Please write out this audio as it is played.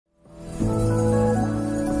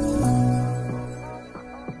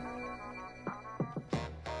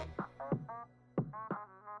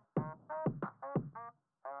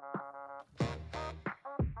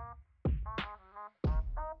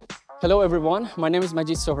Hello everyone, my name is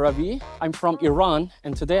Majid Sohrabi. I'm from Iran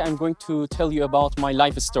and today I'm going to tell you about my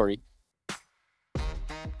life story.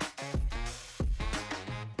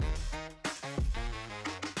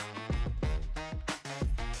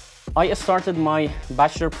 I started my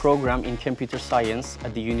bachelor program in computer science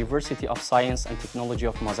at the University of Science and Technology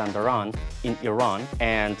of Mazandaran in Iran.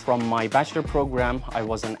 And from my bachelor program, I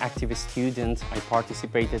was an active student. I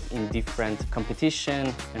participated in different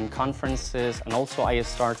competitions and conferences. And also I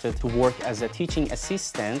started to work as a teaching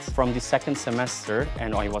assistant from the second semester.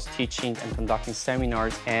 And I was teaching and conducting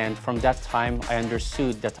seminars. And from that time, I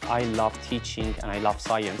understood that I love teaching and I love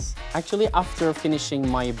science. Actually, after finishing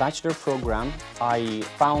my bachelor program, I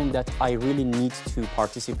found that I really need to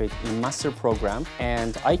participate in master program,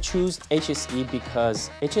 and I choose HSE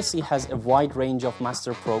because HSE has a wide range of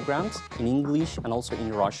master programs in English and also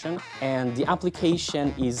in Russian, and the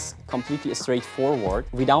application is completely straightforward.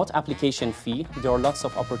 Without application fee, there are lots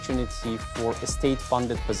of opportunity for a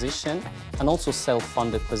state-funded position and also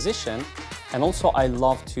self-funded position. And also I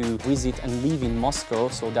love to visit and live in Moscow,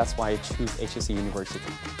 so that's why I choose HSE University.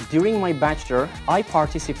 During my bachelor, I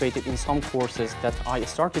participated in some courses that I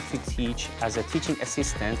started to teach as a teaching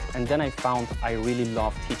assistant, and then I found I really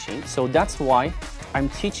love teaching. So that's why I'm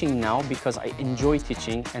teaching now, because I enjoy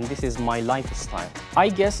teaching and this is my lifestyle. I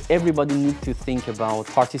guess everybody needs to think about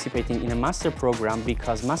participating in a master program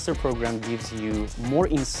because master program gives you more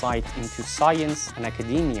insight into science and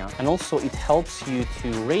academia, and also it helps you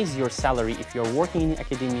to raise your salary if you're working in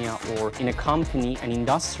academia or in a company and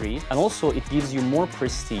industry, and also it gives you more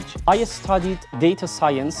prestige. I studied data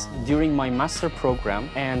science during my master program,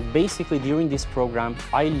 and basically during this program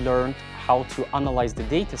I learned how to analyze the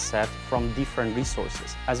data set from different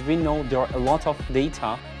resources. As we know, there are a lot of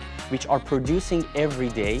data which are producing every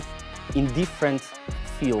day in different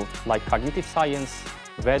fields like cognitive science,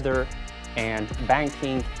 weather, and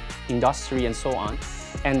banking, industry, and so on.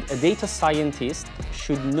 And a data scientist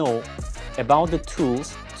should know about the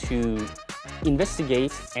tools to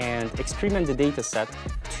investigate and experiment the data set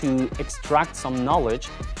to extract some knowledge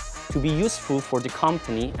to be useful for the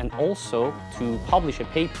company and also to publish a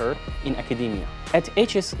paper in academia. At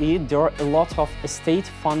HSE, there are a lot of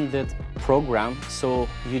state-funded programs, so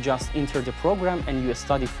you just enter the program and you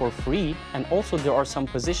study for free. And also there are some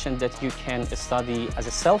positions that you can study as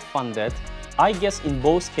a self-funded. I guess in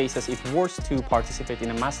both cases it's worth to participate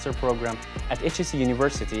in a master program at HSE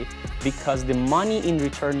University because the money in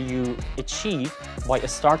return you achieve by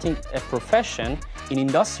starting a profession in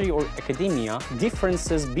industry or academia,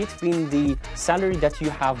 differences between the salary that you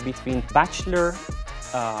have between bachelor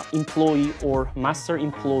employee or master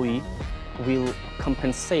employee will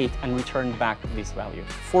compensate and return back this value.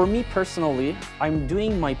 For me personally, I'm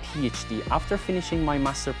doing my PhD. After finishing my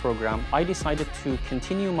master program, I decided to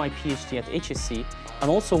continue my PhD at HSE and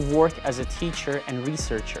also work as a teacher and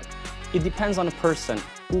researcher. It depends on a person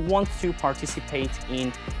who wants to participate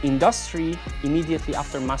in industry. Immediately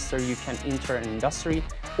after master, you can enter an industry,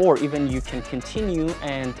 or even you can continue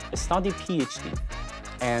and study PhD.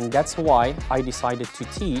 And that's why I decided to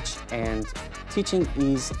teach, and teaching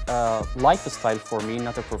is a lifestyle for me,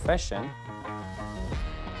 not a profession.